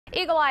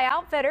Eagle Eye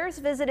Outfitters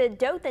visited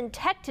Dothan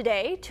Tech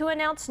today to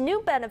announce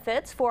new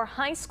benefits for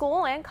high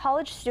school and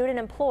college student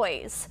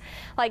employees.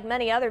 Like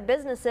many other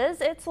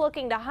businesses, it's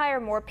looking to hire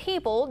more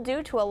people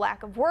due to a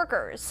lack of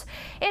workers.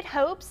 It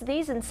hopes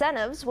these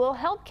incentives will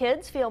help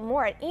kids feel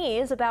more at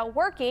ease about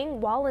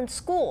working while in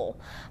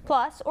school.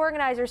 Plus,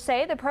 organizers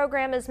say the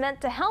program is meant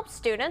to help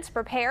students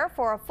prepare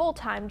for a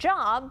full-time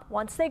job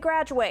once they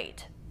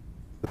graduate.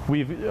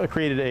 We've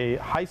created a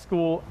high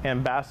school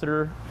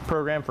ambassador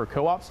program for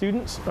co-op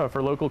students,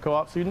 for local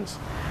co-op students,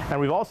 and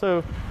we've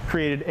also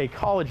created a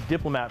college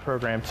diplomat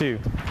program too,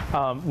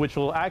 which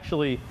will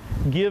actually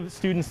give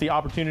students the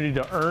opportunity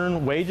to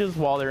earn wages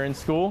while they're in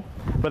school,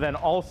 but then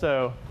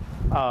also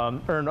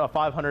earn a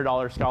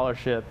 $500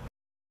 scholarship.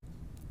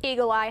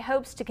 Eagle Eye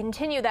hopes to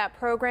continue that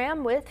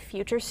program with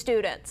future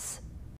students.